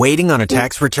Waiting on a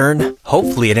tax return?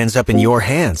 Hopefully it ends up in your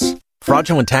hands.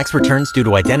 Fraudulent tax returns due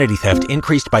to identity theft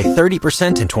increased by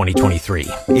 30% in 2023.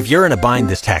 If you're in a bind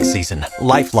this tax season,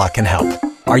 LifeLock can help.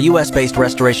 Our U.S.-based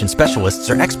restoration specialists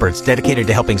are experts dedicated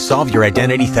to helping solve your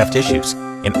identity theft issues.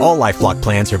 And all LifeLock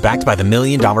plans are backed by the $1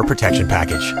 Million Protection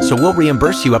Package. So we'll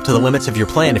reimburse you up to the limits of your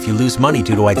plan if you lose money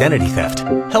due to identity theft.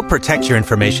 Help protect your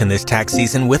information this tax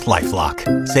season with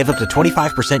LifeLock. Save up to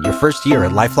 25% your first year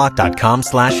at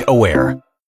LifeLock.com/aware.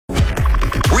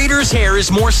 Reader's hair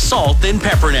is more salt than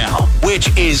pepper now,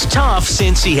 which is tough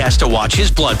since he has to watch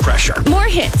his blood pressure. More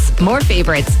hits, more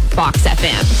favorites, Fox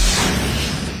FM.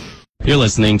 You're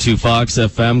listening to Fox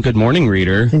FM. Good morning,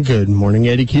 Reader. Good morning,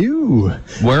 Eddie Q.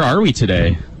 Where are we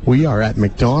today? We are at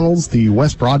McDonald's, the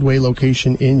West Broadway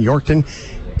location in Yorkton.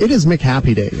 It is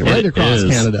McHappy Day right across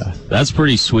Canada. That's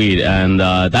pretty sweet, and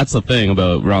that's the thing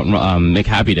about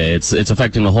McHappy Day. It's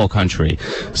affecting the whole country.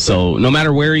 So no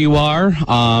matter where you are,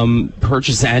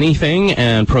 purchase anything,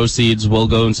 and proceeds will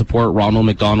go and support Ronald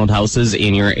McDonald houses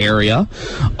in your area.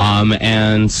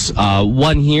 And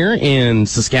one here in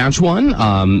Saskatchewan,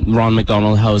 Ronald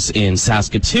McDonald House in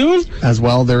Saskatoon. As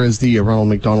well, there is the Ronald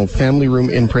McDonald Family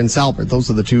Room in Prince Albert. Those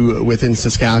are the two within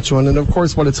Saskatchewan. And of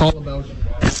course, what it's all about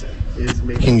is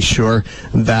making sure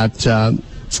that,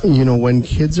 when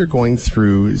kids are going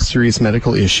through serious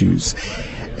medical issues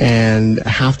and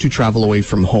have to travel away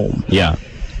from home. Yeah.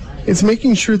 It's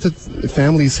making sure that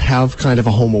families have kind of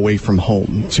a home away from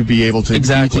home to be able to be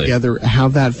together,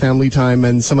 have that family time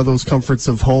and some of those comforts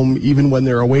of home, even when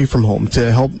they're away from home,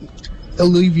 to help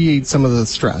alleviate some of the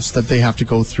stress that they have to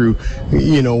go through,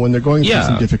 when they're going through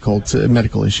some difficult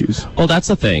medical issues. Well, that's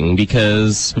the thing,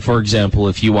 because, for example,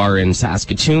 if you are in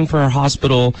Saskatoon for a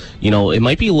hospital, it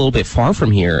might be a little bit far from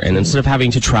here, and instead of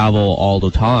having to travel all the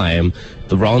time,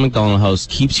 the Ronald McDonald House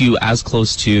keeps you as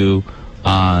close to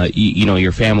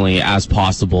your family as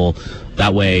possible.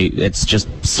 That way, it's just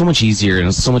so much easier and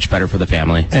it's so much better for the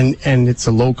family. And it's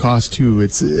a low cost too.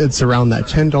 It's around that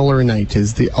 $10 a night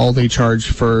is all they charge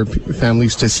for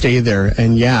families to stay there.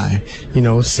 And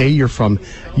say you're from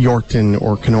Yorkton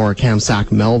or Kenora,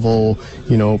 Kamsack, Melville,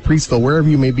 Priestville, wherever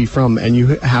you may be from, and you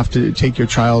have to take your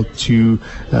child to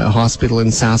a hospital in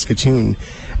Saskatoon.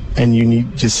 And you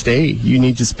need to stay. You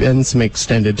need to spend some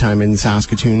extended time in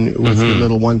Saskatoon with your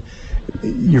little one.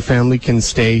 Your family can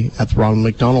stay at the Ronald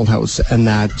McDonald House, and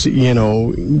that,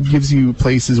 gives you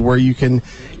places where you can,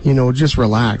 just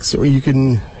relax, or you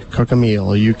can cook a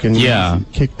meal, you can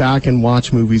kick back and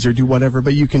watch movies or do whatever,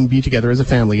 but you can be together as a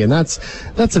family, and that's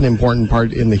an important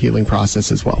part in the healing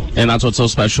process as well. And that's what's so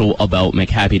special about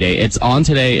McHappy Day. It's on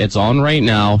today, it's on right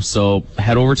now, so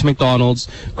head over to McDonald's,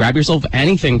 grab yourself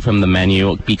anything from the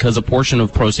menu, because a portion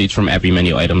of proceeds from every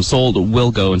menu item sold will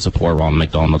go and support Ronald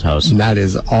McDonald House. And that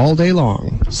is all day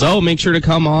long. So make sure to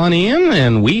come on in,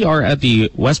 and we are at the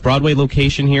West Broadway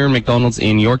location here in McDonald's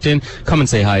in Yorkton. Come and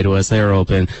say hi to us. They are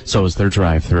open. So is their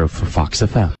drive-thru for Fox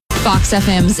FM. Fox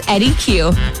FM's Eddie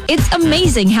Q. It's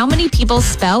amazing how many people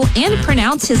spell and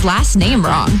pronounce his last name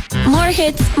wrong. More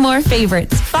hits, more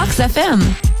favorites. Fox FM.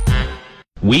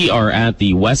 We are at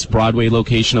the West Broadway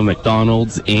location of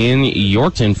McDonald's in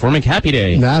Yorkton for McHappy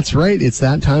Day. That's right. It's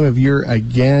that time of year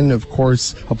again. Of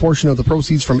course, a portion of the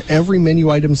proceeds from every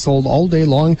menu item sold all day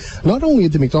long, not only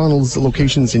at the McDonald's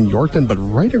locations in Yorkton, but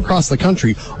right across the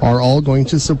country, are all going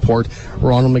to support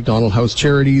Ronald McDonald House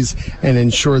Charities and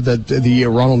ensure that the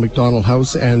Ronald McDonald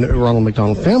House and Ronald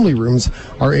McDonald Family Rooms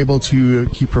are able to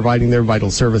keep providing their vital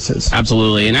services.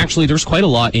 Absolutely. And actually, there's quite a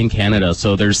lot in Canada.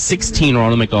 So there's 16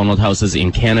 Ronald McDonald Houses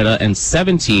in Canada and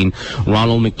 17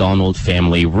 Ronald McDonald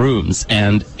Family Rooms.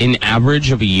 And in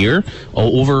average of a year,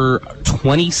 over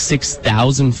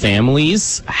 26,000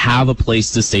 families have a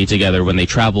place to stay together when they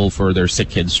travel for their sick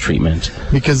kids treatment.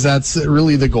 Because that's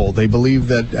really the goal. They believe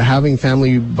that having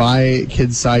family by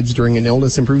kids' sides during an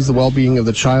illness improves the well-being of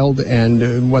the child,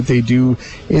 and what they do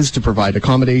is to provide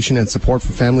accommodation and support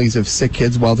for families of sick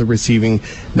kids while they're receiving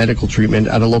medical treatment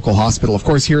at a local hospital. Of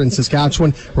course, here in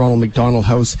Saskatchewan, Ronald McDonald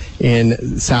House in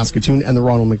Saskatoon and the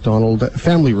Ronald McDonald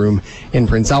Family Room in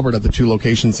Prince Albert are the two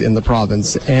locations in the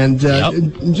province. And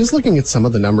just looking at some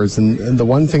of the numbers, and the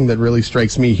one thing that really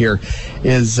strikes me here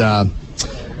is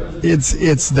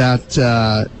it's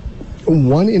that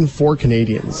 1 in 4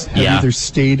 Canadians have either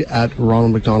stayed at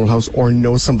Ronald McDonald House or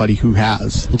know somebody who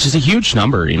has. Which is a huge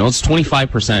number, it's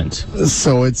 25%.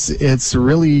 So it's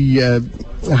really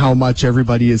how much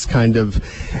everybody is kind of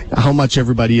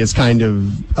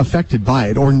affected by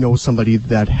it, or know somebody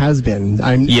that has been.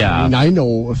 I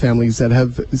know families that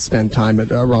have spent time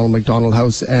at Ronald McDonald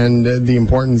House, and the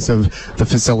importance of the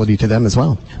facility to them as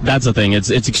well. That's the thing. It's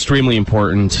extremely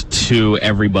important to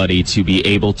everybody to be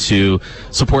able to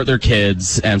support their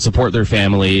kids and support their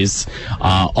families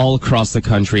all across the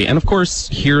country, and of course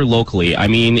here locally. I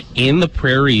mean, in the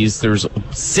prairies, there's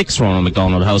 6 Ronald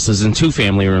McDonald houses and 2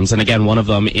 family rooms, and again, one of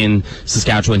them in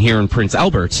Saskatchewan here in Prince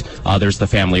Albert, there's the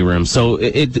family room. So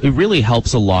it really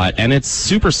helps a lot, and it's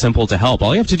super simple to help.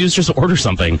 All you have to do is just order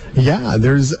something. Yeah,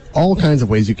 there's all kinds of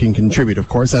ways you can contribute. Of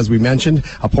course, as we mentioned,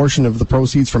 a portion of the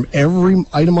proceeds from every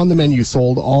item on the menu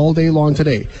sold all day long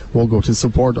today will go to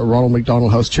support Ronald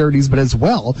McDonald House Charities, but as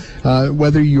well,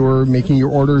 whether you're making your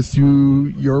order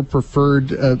through your preferred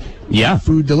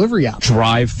food delivery app,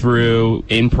 drive-through,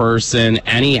 in person,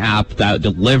 any app that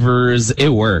delivers, it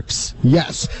works.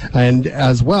 Yes, and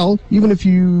as well, even if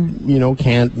you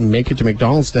can't make it to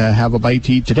McDonald's to have a bite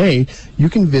to eat today, you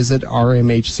can visit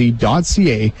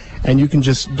rmhc.ca and you can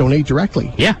just donate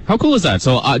directly. Yeah, how cool is that?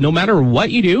 So no matter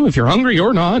what you do, if you're hungry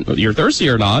or not, you're thirsty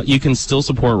or not, you can still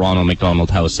support Ronald McDonald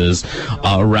houses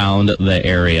around the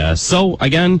area. So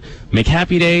again,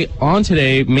 McHappy Day on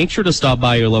today. Make sure to stop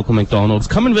by your local McDonald's.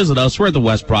 Come and visit us. We're at the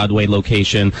West Broadway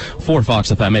location. For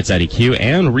Fox FM, it's Eddie Q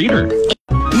and Reader.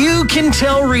 You can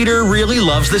tell Reader really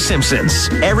loves The Simpsons.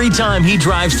 Every time he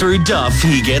drives through Duff,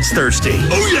 he gets thirsty.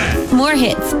 Oh, yeah! More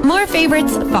hits, more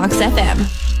favorites, Fox FM.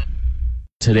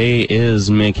 Today is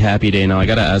McHappy Day. Now, I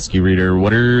got to ask you, Reader,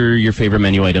 what are your favorite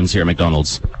menu items here at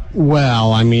McDonald's?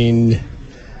 Well, I mean,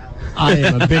 I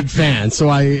am a big fan, so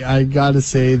I got to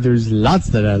say there's lots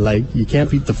that I like. You can't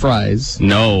beat the fries.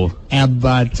 No.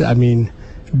 But, I mean,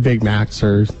 Big Macs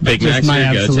are my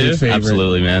absolute favorite.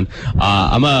 Absolutely, man.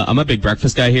 I'm a big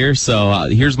breakfast guy here, so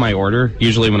here's my order.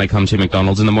 Usually when I come to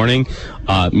McDonald's in the morning,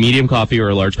 medium coffee or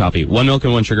a large coffee, 1 milk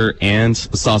and 1 sugar, and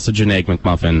a sausage and egg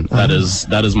McMuffin.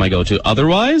 That is my go-to.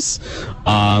 Otherwise,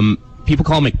 people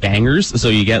call McBangers, so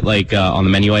you get on the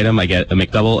menu item, I get a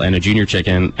McDouble and a junior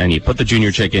chicken, and you put the junior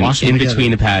chicken in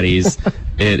between the patties.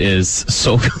 It is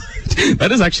so good.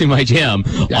 That is actually my jam,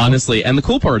 honestly. And the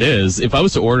cool part is, if I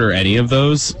was to order any of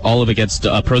those, all of it gets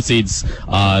proceeds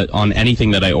on anything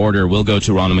that I order will go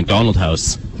to Ronald McDonald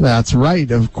House. That's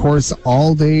right. Of course,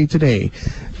 all day today.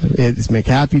 It's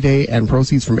McHappy Day, and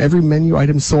proceeds from every menu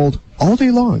item sold all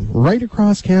day long, right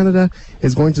across Canada,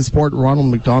 is going to support Ronald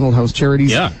McDonald House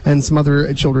Charities and some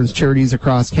other children's charities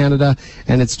across Canada.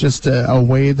 And it's just a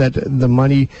way that the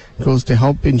money goes to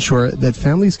help ensure that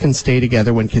families can stay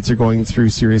together when kids are going through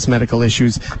serious medical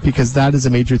issues, because that is a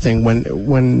major thing.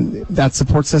 When that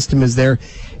support system is there,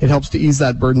 it helps to ease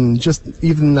that burden just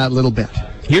even that little bit.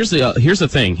 Here's the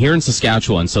thing. Here in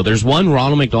Saskatchewan, so there's one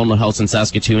Ronald McDonald House in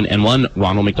Saskatoon and one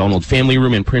Ronald McDonald Family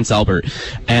Room in Prince Albert.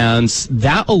 And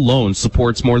that alone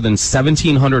supports more than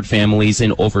 1,700 families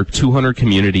in over 200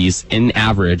 communities in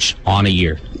average on a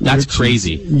year. That's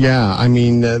crazy. Yeah, I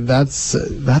mean, that's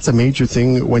a major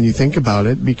thing when you think about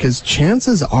it, because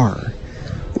chances are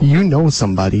you know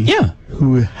somebody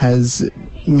who has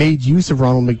made use of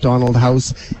Ronald McDonald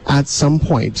House at some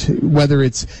point, whether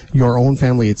it's your own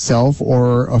family itself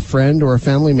or a friend or a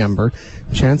family member.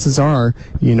 Chances are,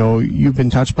 you've been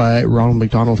touched by Ronald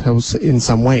McDonald House in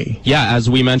some way. Yeah, as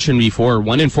we mentioned before,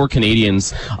 1 in 4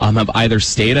 Canadians have either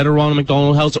stayed at a Ronald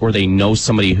McDonald House or they know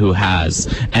somebody who has.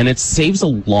 And it saves a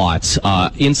lot.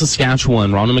 In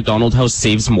Saskatchewan, Ronald McDonald House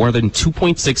saves more than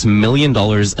 $2.6 million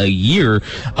a year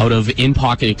out of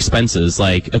in-pocket expenses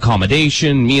like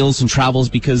accommodation, meals, and travels,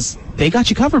 because they got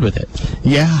you covered with it.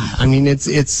 Yeah, I mean,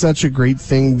 it's such a great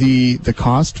thing. The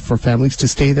cost for families to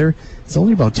stay there, it's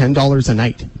only about $10 a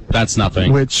night. That's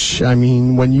nothing. Which, I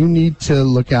mean, when you need to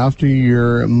look after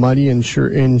your money and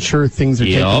ensure things are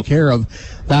taken care of,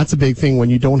 that's a big thing when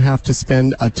you don't have to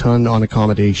spend a ton on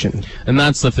accommodation. And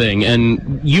that's the thing.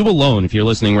 And you alone, if you're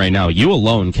listening right now, you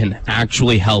alone can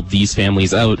actually help these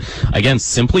families out. Again,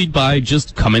 simply by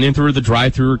just coming in through the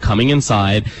drive-thru, coming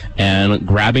inside, and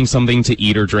grabbing something to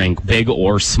eat or drink, big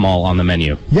or small, on the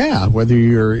menu. Yeah, whether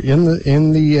you're in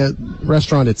the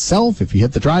restaurant itself, if you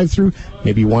hit the drive-thru,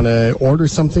 maybe you want to order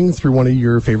something through one of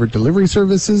your favorite delivery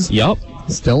services. Yep.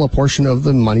 Still, a portion of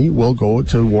the money will go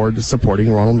toward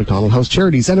supporting Ronald McDonald House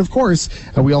Charities. And of course,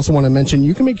 we also want to mention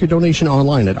you can make your donation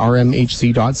online at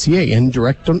rmhc.ca and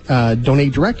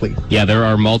donate directly. Yeah, there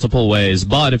are multiple ways.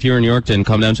 But if you're in Yorkton,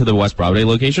 come down to the West Broadway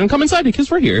location and come inside because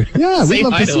we're here. Yeah, we'd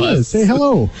love to see us. Say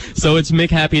hello. So it's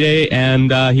McHappy Day,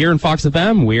 and here in Fox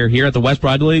FM, we're here at the West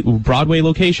Broadway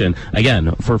location.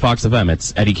 Again, for Fox FM,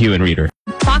 it's Eddie Q and Reader.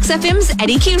 Fox Fox FM's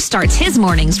Eddie Q starts his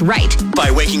mornings right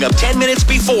by waking up 10 minutes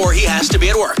before he has to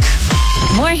be at work.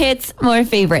 More hits, more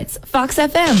favorites. Fox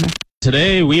FM.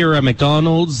 Today, we are at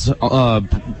McDonald's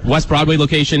West Broadway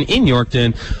location in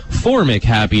Yorkton for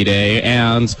McHappy Day,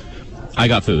 and I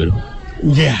got food.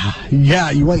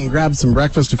 Yeah, you went and grabbed some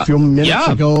breakfast a few minutes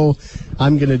ago.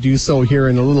 I'm going to do so here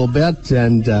in a little bit,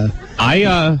 and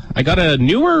I got a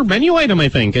newer menu item, I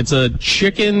think. It's a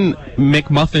chicken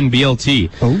McMuffin BLT.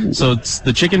 Oh. So it's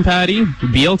the chicken patty,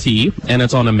 BLT, and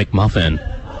it's on a McMuffin,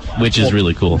 which is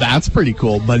really cool. That's pretty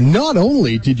cool. But not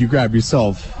only did you grab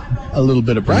yourself a little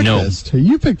bit of breakfast,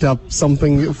 you picked up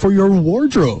something for your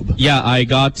wardrobe. Yeah, I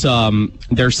got,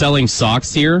 they're selling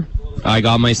socks here. I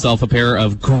got myself a pair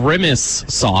of Grimace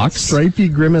socks. Stripy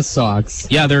Grimace socks.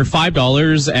 Yeah, they're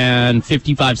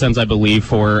 $5.55, I believe,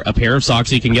 for a pair of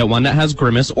socks. You can get one that has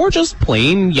Grimace or just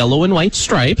plain yellow and white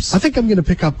stripes. I think I'm going to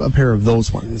pick up a pair of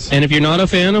those ones. And if you're not a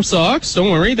fan of socks, don't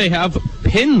worry. They have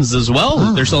pins as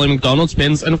well. They're selling McDonald's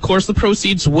pins. And, of course, the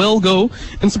proceeds will go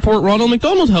and support Ronald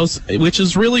McDonald House, which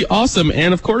is really awesome.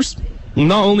 And, of course,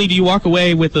 not only do you walk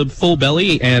away with a full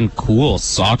belly and cool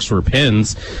socks for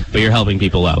pins, but you're helping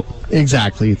people out.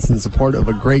 Exactly. It's in support of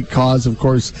a great cause, of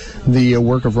course, the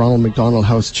work of Ronald McDonald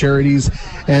House Charities.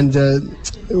 And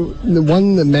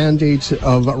the mandate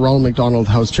of Ronald McDonald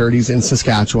House Charities in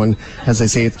Saskatchewan, as I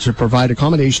say, it's to provide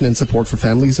accommodation and support for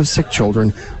families of sick children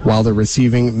while they're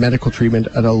receiving medical treatment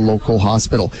at a local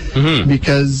hospital. Mm-hmm.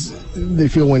 Because they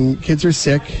feel when kids are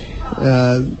sick,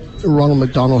 Ronald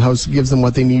McDonald House gives them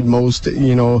what they need most.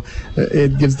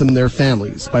 It gives them their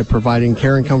families by providing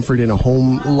care and comfort in a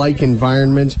home-like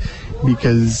environment,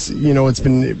 because, it's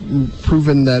been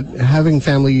proven that having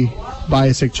family by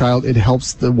a sick child, it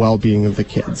helps the well-being of the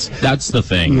kids. That's the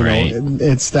thing, right?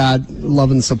 It's that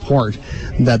love and support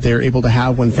that they're able to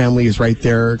have when family is right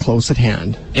there close at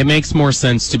hand. It makes more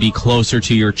sense to be closer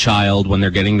to your child when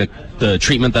they're getting the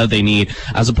treatment that they need,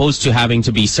 as opposed to having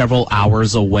to be several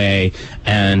hours away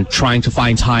and trying to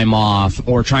find time off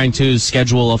or trying to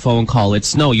schedule a phone call.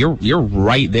 You're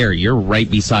right there. You're right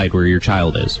beside where your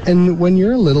child is. And when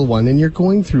you're a little one and you're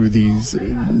going through these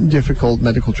difficult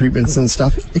medical treatments and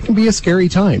stuff, it can be a scary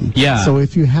time. Yeah. So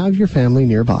if you have your family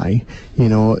nearby,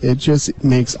 it just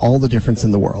makes all the difference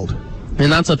in the world.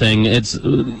 And that's the thing. It's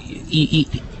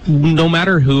no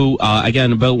matter who,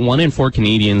 again, about 1 in 4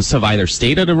 Canadians have either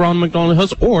stayed at a Ronald McDonald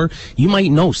House, or you might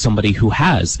know somebody who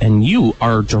has, and you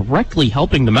are directly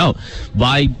helping them out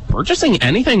by purchasing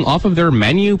anything off of their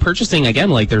menu, purchasing,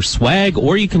 again, like their swag,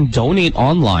 or you can donate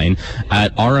online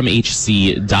at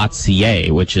rmhc.ca,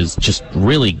 which is just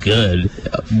really good.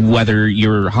 Whether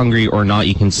you're hungry or not,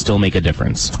 you can still make a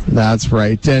difference. That's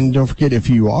right. And don't forget, if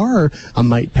you are a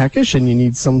mite peckish and you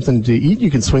need something to eat, you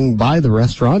can swing by the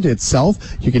restaurant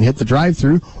itself. You can hit the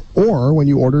drive-thru, or when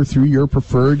you order through your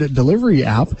preferred delivery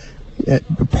app, a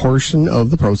portion of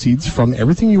the proceeds from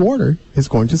everything you order is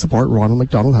going to support Ronald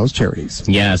McDonald House Charities.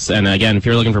 Yes, and again, if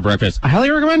you're looking for breakfast, I highly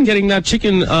recommend getting that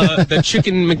chicken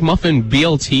McMuffin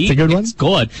BLT. It's a good one. It's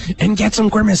good. And get some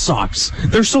Grimace socks.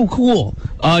 They're so cool.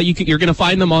 You're going to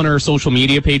find them on our social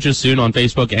media pages soon on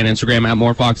Facebook and Instagram at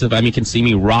MoreFoxFM. You can see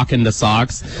me rocking the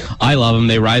socks. I love them.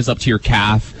 They rise up to your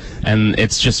calf. And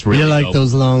it's just really You like dope.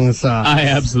 those long socks. I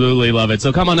absolutely love it.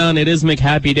 So come on down. It is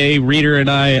McHappy Day. Reader and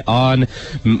I on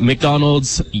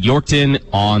McDonald's Yorkton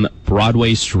on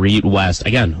Broadway Street West.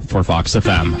 Again, for Fox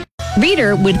FM.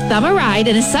 Reader would thumb a ride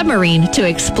in a submarine to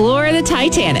explore the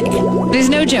Titanic. There's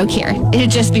no joke here.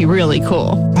 It'd just be really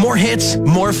cool. More hits,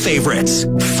 more favorites.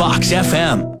 Fox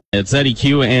FM. It's Eddie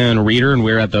Q and Reader, and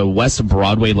we're at the West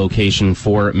Broadway location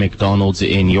for McDonald's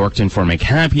in Yorkton for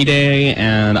McHappy Day.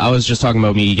 And I was just talking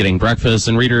about me getting breakfast,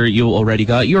 and Reader, you already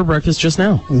got your breakfast just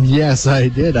now. Yes, I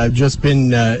did. I've just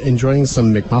been enjoying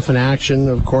some McMuffin action,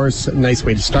 of course. A nice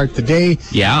way to start the day.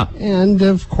 Yeah. And,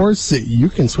 of course, you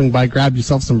can swing by, grab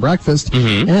yourself some breakfast,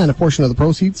 and a portion of the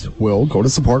proceeds will go to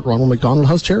support Ronald McDonald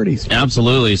House Charities.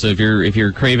 Absolutely. So if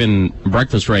you're craving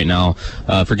breakfast right now,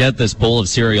 forget this bowl of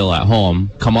cereal at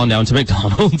home. Come on down to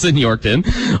McDonald's in Yorkton,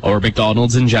 or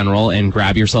McDonald's in general, and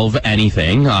grab yourself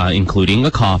anything, including a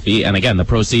coffee. And again, the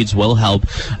proceeds will help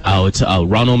out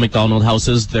Ronald McDonald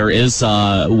Houses. There is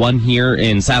one here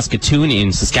in Saskatoon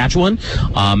in Saskatchewan,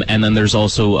 and then there's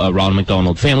also a Ronald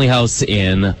McDonald Family House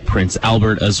in Prince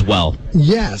Albert as well.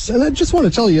 Yes, and I just want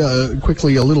to tell you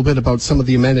quickly a little bit about some of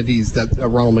the amenities that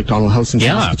Ronald McDonald House in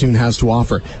Saskatoon has to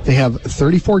offer. They have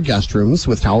 34 guest rooms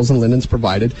with towels and linens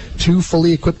provided, 2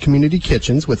 fully equipped community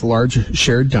kitchens with large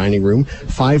shared dining room,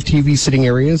 5 TV sitting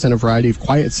areas, and a variety of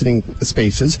quiet sitting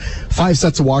spaces, 5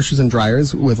 sets of washers and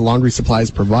dryers with laundry supplies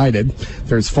provided.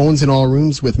 There's phones in all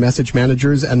rooms with message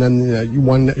managers, and then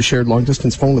 1 shared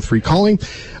long-distance phone with free calling,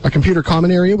 a computer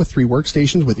common area with 3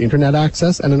 workstations with internet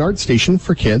access, and an art station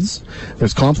for kids.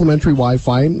 There's complimentary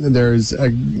Wi-Fi. There's a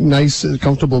nice,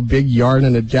 comfortable big yard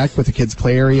and a deck with a kids'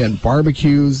 play area and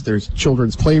barbecues. There's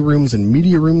children's playrooms and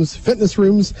media rooms, fitness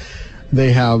rooms.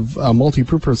 They have a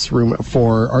multi-purpose room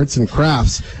for arts and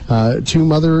crafts, 2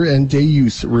 mother and day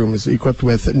use rooms equipped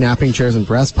with napping chairs and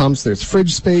breast pumps. There's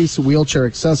fridge space, wheelchair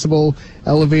accessible,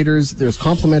 elevators. There's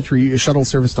complimentary shuttle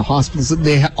service to hospitals.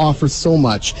 They offer so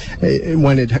much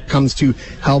when it comes to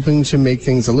helping to make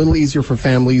things a little easier for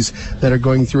families that are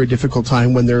going through a difficult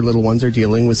time when their little ones are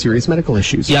dealing with serious medical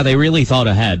issues. Yeah, they really thought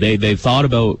ahead. They've thought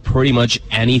about pretty much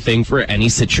anything for any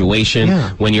situation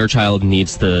when your child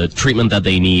needs the treatment that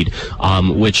they need.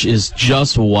 Which is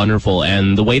just wonderful.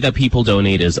 And the way that people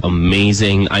donate is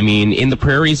amazing. I mean, in the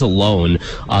prairies alone,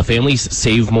 families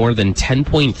save more than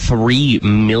 $10.3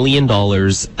 million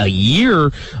a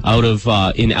year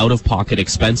in out-of-pocket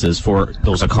expenses for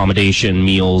those accommodation,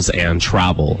 meals, and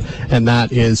travel. And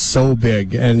that is so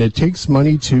big. And it takes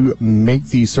money to make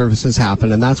these services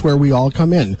happen. And that's where we all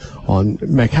come in on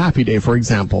McHappy Day, for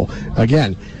example.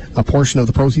 Again, a portion of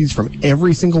the proceeds from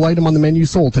every single item on the menu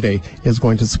sold today is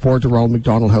going to support the Ronald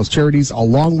McDonald House Charities,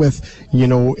 along with,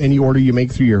 any order you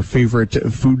make through your favorite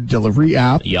food delivery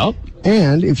app. Yep.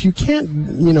 And if you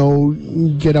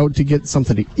can't, get out to get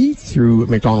something to eat through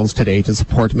McDonald's today to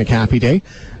support McHappy Day,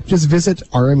 just visit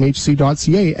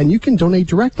rmhc.ca and you can donate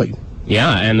directly.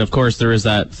 Yeah, and of course there is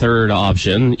that third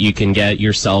option. You can get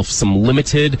yourself some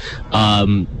limited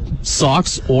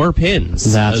socks or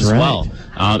pins as well.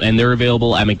 And they're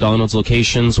available at McDonald's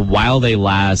locations while they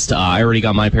last. I already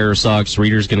got my pair of socks.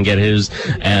 Reader's going to get his,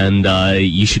 and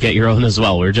you should get your own as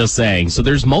well. We're just saying. So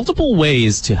there's multiple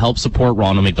ways to help support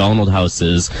Ronald McDonald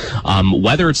Houses,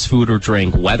 whether it's food or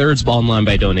drink, whether it's online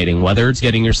by donating, whether it's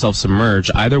getting yourself some merch.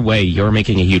 Either way, you're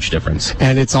making a huge difference.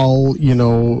 And it's all,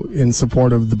 in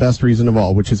support of the best reason of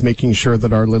all, which is making sure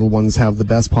that our little ones have the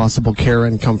best possible care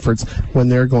and comforts when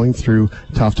they're going through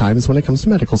tough times when it comes to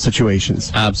medical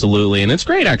situations. Absolutely. And it's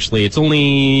great, actually. It's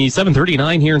only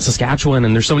 7:39 here in Saskatchewan,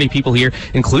 and there's so many people here,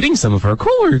 including some of our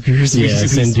coworkers.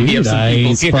 Yes, indeed.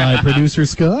 I spy producer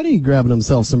Scotty grabbing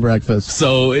himself some breakfast.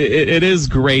 So it is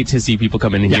great to see people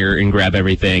come in here and grab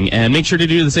everything. And make sure to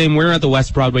do the same. We're at the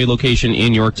West Broadway location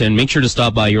in Yorkton. Make sure to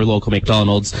stop by your local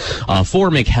McDonald's for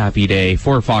McHappy Day.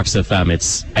 For Fox FM,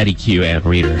 it's Eddie Q and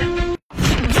Reader.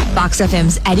 Fox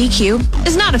FM's Eddie Q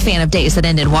is not a fan of days that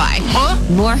end in Y. Huh?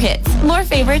 More hits, more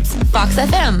favorites, Fox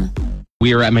FM.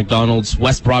 We are at McDonald's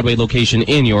West Broadway location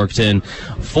in Yorkton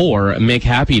for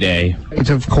McHappy Day.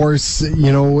 It, of course,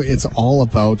 it's all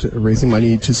about raising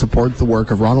money to support the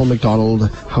work of Ronald McDonald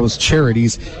House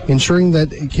Charities, ensuring that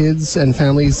kids and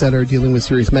families that are dealing with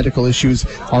serious medical issues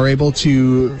are able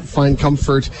to find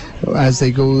comfort as they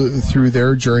go through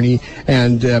their journey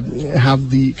and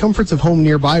have the comforts of home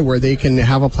nearby where they can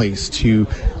have a place to,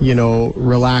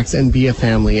 relax and be a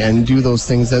family and do those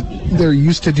things that they're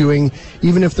used to doing.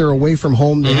 Even if they're away from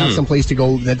home, they have some place to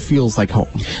go that feels like home.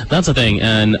 That's the thing,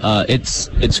 and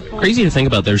it's crazy to think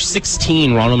about. There's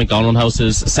 16 Ronald McDonald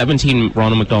houses, 17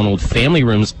 Ronald McDonald family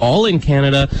rooms, all in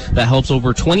Canada, that helps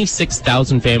over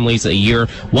 26,000 families a year.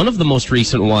 One of the most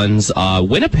recent ones,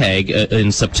 Winnipeg,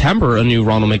 in September, a new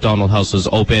Ronald McDonald House was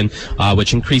open,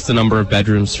 which increased the number of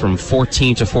bedrooms from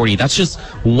 14 to 40. That's just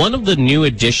one of the new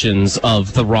additions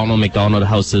of the Ronald McDonald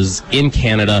Houses in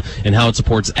Canada and how it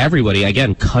supports everybody,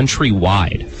 again, countrywide.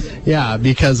 Yeah,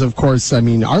 because, of course, our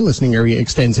listening area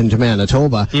extends into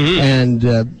Manitoba, and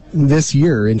this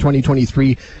year, in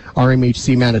 2023,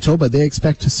 RMHC Manitoba, they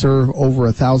expect to serve over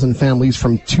 1,000 families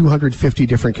from 250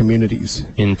 different communities.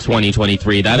 In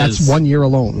 2023, that's 1 year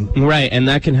alone. Right, and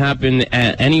that can happen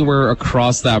anywhere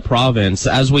across that province.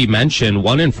 As we mentioned,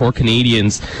 1 in 4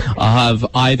 Canadians have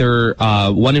either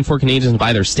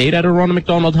stayed at a Ronald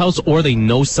McDonald House or they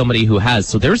know somebody who has.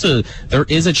 So there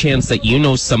is a chance that you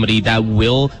know somebody that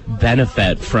will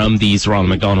benefit from these Ronald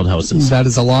McDonald Houses. That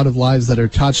is a lot of lives that are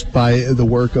touched by the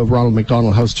work of Ronald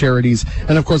McDonald House Charities.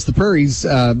 And of course, the Prairies,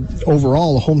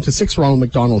 overall, home to 6 Ronald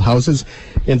McDonald Houses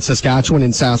in Saskatchewan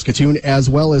and Saskatoon, as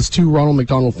well as 2 Ronald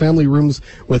McDonald family rooms,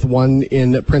 with 1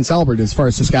 in Prince Albert as far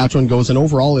as Saskatchewan goes. And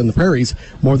overall in the Prairies,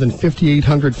 more than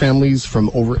 5,800 families from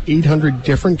over 800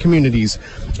 different communities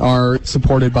are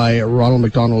supported by Ronald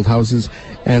McDonald Houses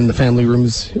and the family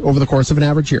rooms over the course of an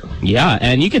average year. Yeah,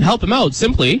 and you can help them out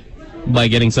simply by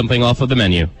getting something off of the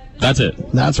menu. That's it.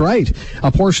 That's right.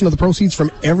 A portion of the proceeds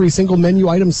from every single menu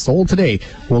item sold today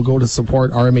will go to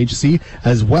support RMHC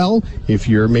as well. If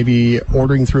you're maybe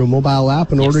ordering through a mobile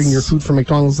app and ordering your food from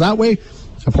McDonald's that way,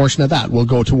 a portion of that will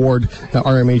go toward the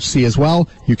RMHC as well.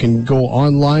 You can go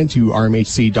online to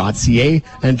rmhc.ca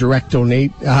and direct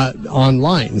donate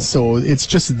online. So it's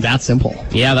just that simple.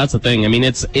 Yeah, that's the thing. I mean,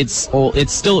 it's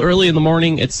still early in the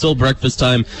morning. It's still breakfast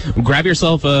time. Grab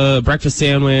yourself a breakfast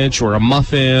sandwich or a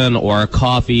muffin or a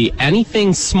coffee.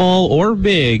 Anything small or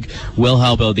big will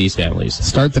help out these families.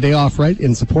 Start the day off right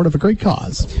in support of a great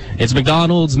cause. It's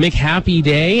McDonald's McHappy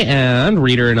Day, and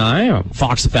Reader and I,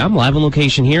 Fox FM, live on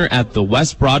location here at the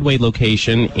West Broadway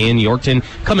location in Yorkton.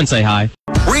 Come and say hi.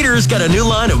 Reader's got a new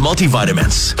line of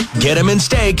multivitamins. Get them in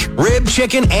steak, rib,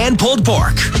 chicken, and pulled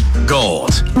pork.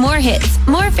 Gold. More hits,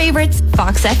 more favorites,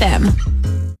 Fox FM.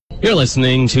 You're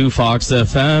listening to Fox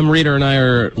FM. Reader and I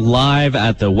are live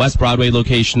at the West Broadway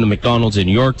location of McDonald's in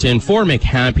Yorkton for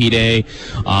McHappy Day,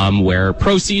 where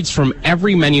proceeds from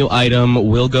every menu item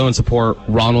will go and support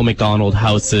Ronald McDonald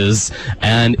Houses,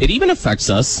 and it even affects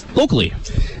us locally.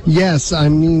 Yes, I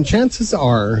mean, chances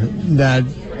are that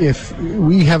if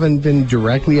we haven't been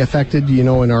directly affected, in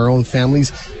our own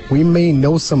families, we may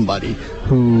know somebody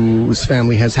whose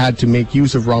family has had to make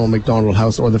use of Ronald McDonald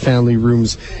House or the family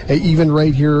rooms. Even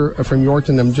right here from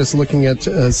Yorkton, I'm just looking at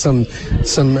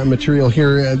some material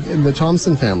here. The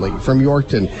Thompson family from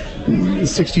Yorkton,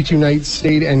 62 nights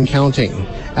stayed and counting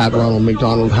at Ronald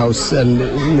McDonald House, and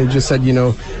they just said,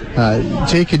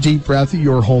 take a deep breath,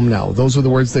 you're home now. Those were the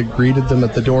words that greeted them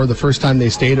at the door the first time they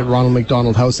stayed at Ronald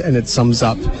McDonald House, and it sums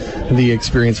up the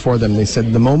experience for them. They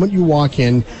said the moment you walk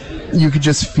in, you could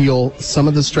just feel some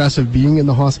of the stress of being in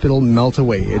the hospital melt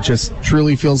away. It just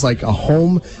truly feels like a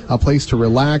home, a place to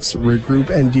relax, regroup,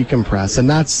 and decompress. And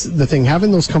that's the thing.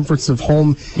 Having those comforts of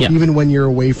home, even when you're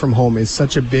away from home, is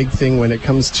such a big thing when it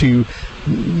comes to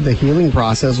the healing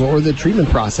process or the treatment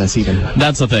process even.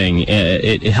 That's the thing.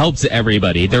 It helps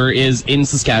everybody. In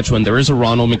Saskatchewan, there is a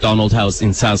Ronald McDonald House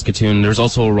in Saskatoon. There's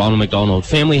also a Ronald McDonald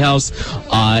Family House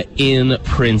in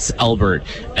Prince Albert.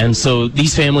 And so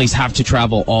these families have to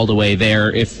travel all the way there,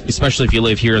 especially if you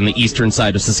live here on the eastern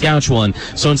side of Saskatchewan.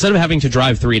 So instead of having to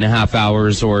drive 3.5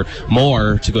 hours or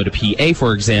more to go to PA,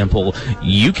 for example,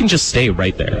 you can just stay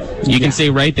right there. You can stay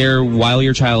right there while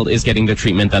your child is getting the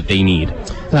treatment that they need.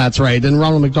 That's right. And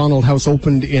Ronald McDonald House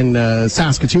opened in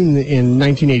Saskatoon in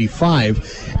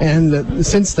 1985. And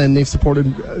since then, they've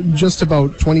supported just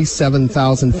about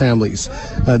 27,000 families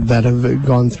that have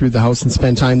gone through the house and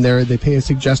spent time there. They pay a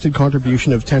suggested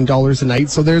contribution of $10 a night.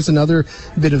 So there's another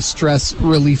bit of stress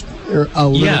relief, a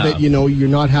little bit. You're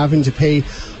not having to pay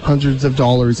hundreds of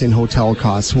dollars in hotel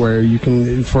costs, where you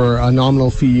can, for a nominal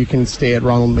fee, you can stay at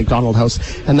Ronald McDonald House.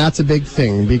 And that's a big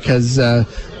thing because,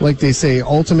 like they say,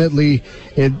 ultimately,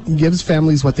 it gives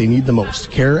families what they need the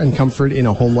most: care and comfort in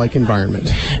a home-like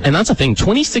environment. And that's the thing.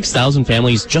 26,000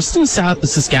 families just in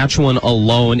Saskatchewan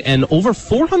alone, and over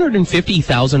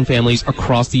 450,000 families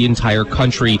across the entire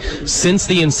country since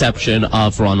the inception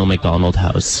of Ronald McDonald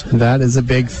House. That is a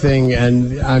big thing,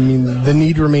 and I mean, the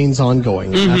need remains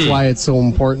ongoing. That's why it's so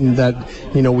important that,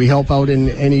 we help out in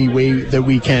any way that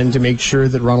we can to make sure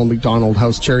that Ronald McDonald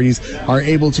House Charities are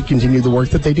able to continue the work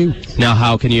that they do. Now,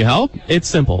 how can you help? It's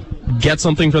simple. Get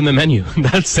something from the menu.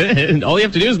 That's it. All you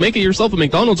have to do is make it yourself a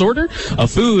McDonald's order, a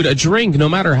food, a drink, no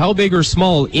matter how big or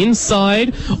small,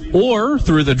 inside or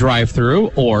through the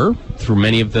drive-thru or through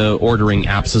many of the ordering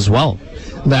apps as well.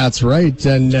 That's right.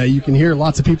 And you can hear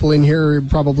lots of people in here.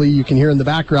 Probably you can hear in the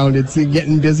background, it's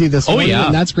getting busy this morning.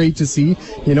 And that's great to see.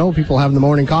 People having the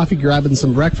morning coffee, grabbing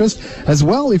some breakfast. As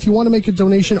well, if you want to make a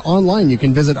donation online, you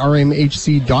can visit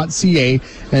rmhc.ca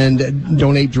and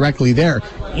donate directly there.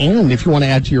 And if you want to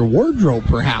add to your wardrobe,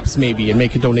 perhaps, maybe, and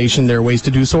make a donation, there are ways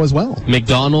to do so as well.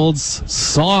 McDonald's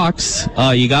socks.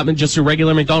 You got just your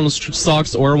regular McDonald's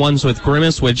socks or ones with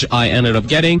Grimace, which I ended up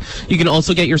getting. You can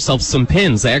also get yourself some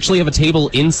pins. They actually have a table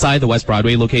inside the West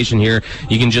Broadway location here.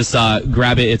 You can just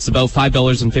grab it. It's about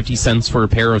 $5.50 for a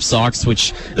pair of socks,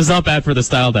 which is not bad for the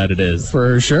style that it is.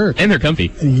 For sure. And they're comfy.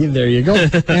 There you go.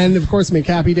 And, of course,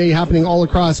 McHappy Day happening all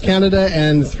across Canada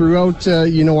and throughout,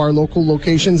 our local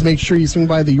locations. Make sure you swing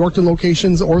by the Yorkton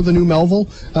locations or the new Melville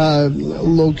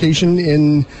location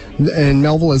in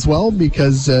Melville as well,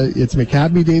 because it's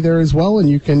McHappy Day there as well, and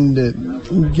you can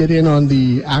get in on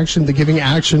the giving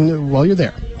action while you're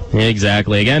there.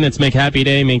 Exactly. Again, it's McHappy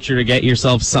Day. Make sure to get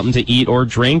yourself something to eat or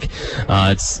drink.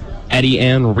 It's Eddie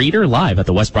and Reader live at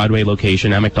the West Broadway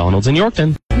location at McDonald's in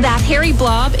Yorkton. That hairy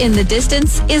blob in the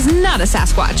distance is not a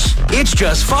Sasquatch. It's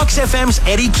just Fox FM's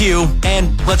Eddie Q,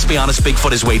 and let's be honest,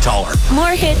 Bigfoot is way taller.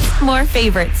 More hits, more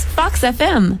favorites. Fox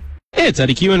FM. It's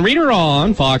Eddie Q and Reader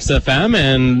on Fox FM,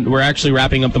 and we're actually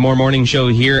wrapping up the More Morning Show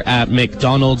here at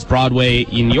McDonald's Broadway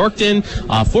in Yorkton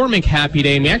for McHappy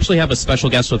Day. And we actually have a special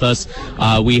guest with us.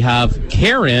 We have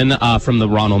Karen from the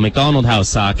Ronald McDonald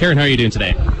House. Karen, how are you doing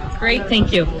today? Great,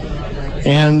 thank you.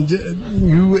 And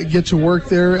you get to work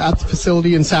there at the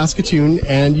facility in Saskatoon,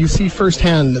 and you see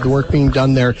firsthand the work being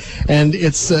done there. And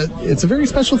it's a very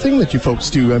special thing that you folks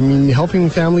do. I mean, helping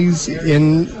families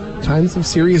in times of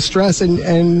serious stress, and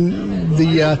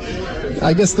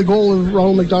I guess the goal of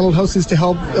Ronald McDonald House is to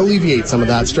help alleviate some of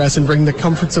that stress and bring the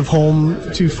comforts of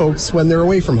home to folks when they're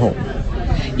away from home.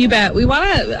 You bet. We want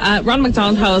to, Ronald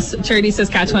McDonald House Charities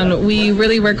Saskatchewan, we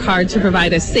really work hard to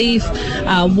provide a safe,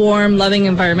 warm, loving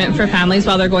environment for families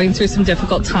while they're going through some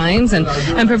difficult times, and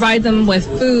provide them with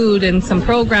food and some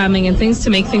programming and things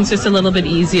to make things just a little bit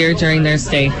easier during their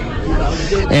stay.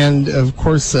 And of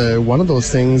course, one of those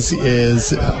things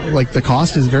is like the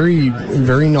cost is very,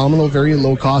 very nominal, very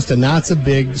low cost, and that's a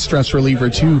big stress reliever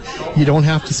too. You don't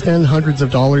have to spend hundreds of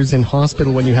dollars in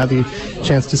hospital when you have the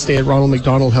chance to stay at Ronald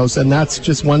McDonald House, and that's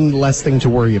just one less thing to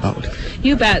worry about.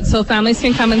 You bet. So families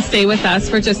can come and stay with us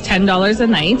for just $10 a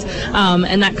night,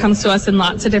 and that comes to us in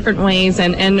lots of different ways,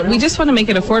 and we just want to make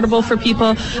it affordable for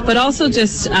people, but also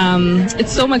just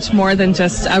it's so much more than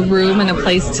just a room and a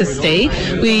place to stay.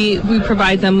 We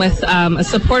provide them with a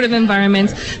supportive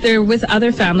environment. They're with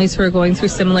other families who are going through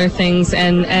similar things,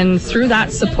 and through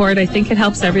that support, I think it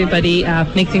helps everybody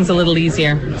make things a little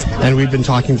easier. And we've been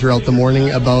talking throughout the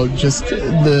morning about just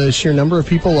the sheer number of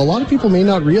people. A lot of people may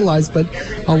not realize, but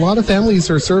a lot of families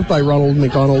are served by Ronald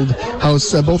McDonald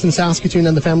House, both in Saskatoon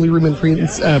and the family room in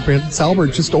Prince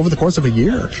Albert, just over the course of a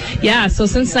year. Yeah, so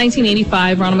since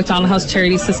 1985, Ronald McDonald House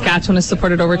Charities Saskatchewan has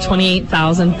supported over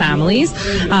 28,000 families,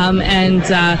 and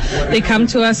they come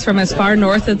to us from as far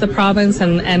north of the province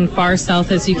and far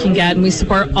south as you can get, and we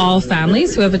support all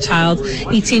families who have a child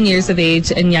 18 years of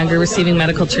age and younger receiving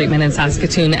medical treatment in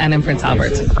Saskatoon and in Prince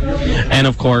Albert. And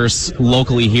of course,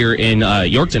 locally here in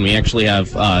Yorkton, we actually have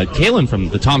Kaylin from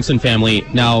the Thompson family.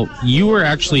 Now, you were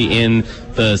actually in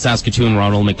the Saskatoon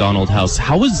Ronald McDonald House.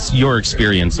 How was your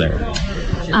experience there?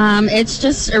 It's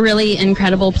just a really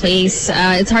incredible place.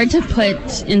 It's hard to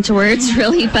put into words,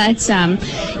 really, but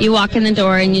you walk in the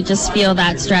door and you just feel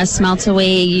that stress melt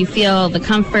away. You feel the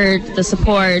comfort, the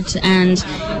support, and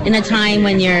in a time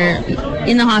when you're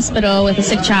in the hospital with a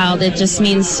sick child, it just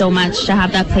means so much to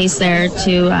have that place there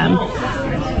to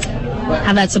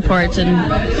have that support.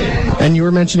 And you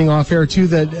were mentioning off air too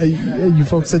that you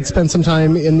folks had spent some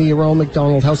time in the Ronald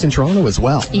McDonald House in Toronto as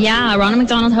well. Yeah, Ronald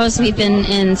McDonald House, we've been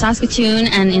in Saskatoon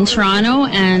and in Toronto,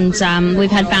 and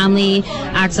we've had family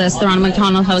access the Ronald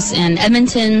McDonald House in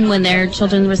Edmonton when their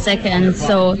children were sick, and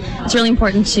so it's really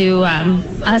important to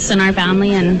us and our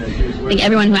family, and I think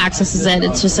everyone who accesses it.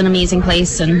 It's just an amazing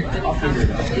place. And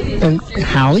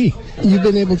Hallie, you've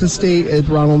been able to stay at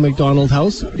Ronald McDonald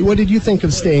House. What did you think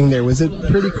of staying there? Was it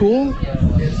pretty cool?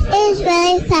 It was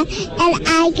really fun, and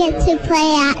I get to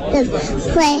play at the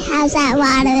playhouse at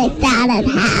Ronald McDonald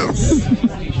House.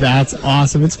 That's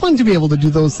awesome. It's fun to be able to do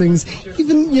those things.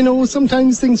 Even,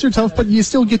 sometimes things are tough, but you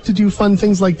still get to do fun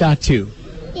things like that too.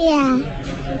 Yeah.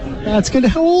 That's good.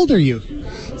 How old are you?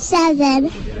 7.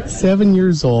 7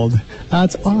 years old.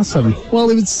 That's awesome. Well,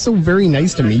 it was so very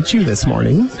nice to meet you this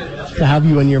morning, to have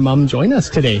you and your mom join us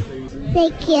today.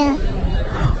 Thank you.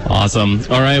 Awesome.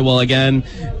 All right. Well, again,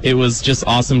 it was just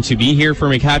awesome to be here for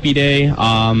McHappy Day.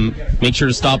 Make sure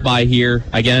to stop by here.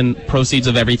 Again, proceeds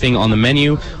of everything on the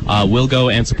menu will go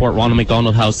and support Ronald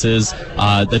McDonald Houses.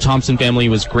 The Thompson family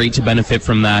was great to benefit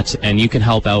from that, and you can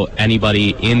help out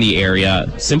anybody in the area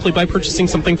simply by purchasing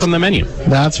something from the menu.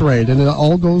 That's right, and it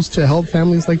all goes to help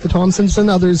families like the Thompsons and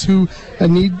others who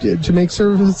need to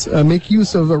make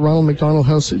use of Ronald McDonald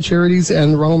House Charities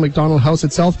and Ronald McDonald House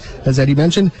itself. As Eddie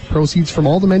mentioned, proceeds from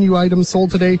all the menu items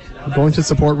sold today are going to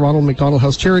support Ronald McDonald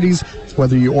House Charities.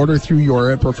 Whether you order through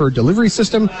your preferred delivery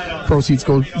system, proceeds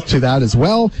go to that as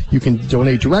well. You can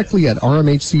donate directly at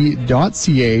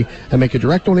rmhc.ca and make a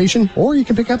direct donation, or you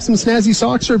can pick up some snazzy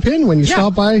socks or a pin when you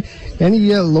stop by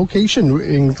any location,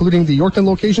 including the Yorkton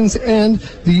locations and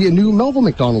the new Melville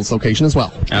McDonald's location as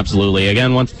well. Absolutely.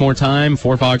 Again, once more time,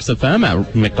 for Fox FM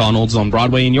at McDonald's on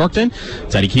Broadway in Yorkton.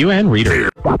 It's Eddie Q and Reader.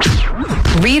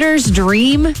 Reader's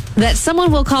dream that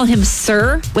someone will call him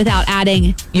sir without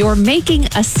adding, "You're making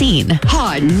a scene."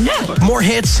 Never. More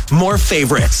hits, more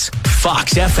favorites.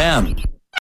 Fox FM.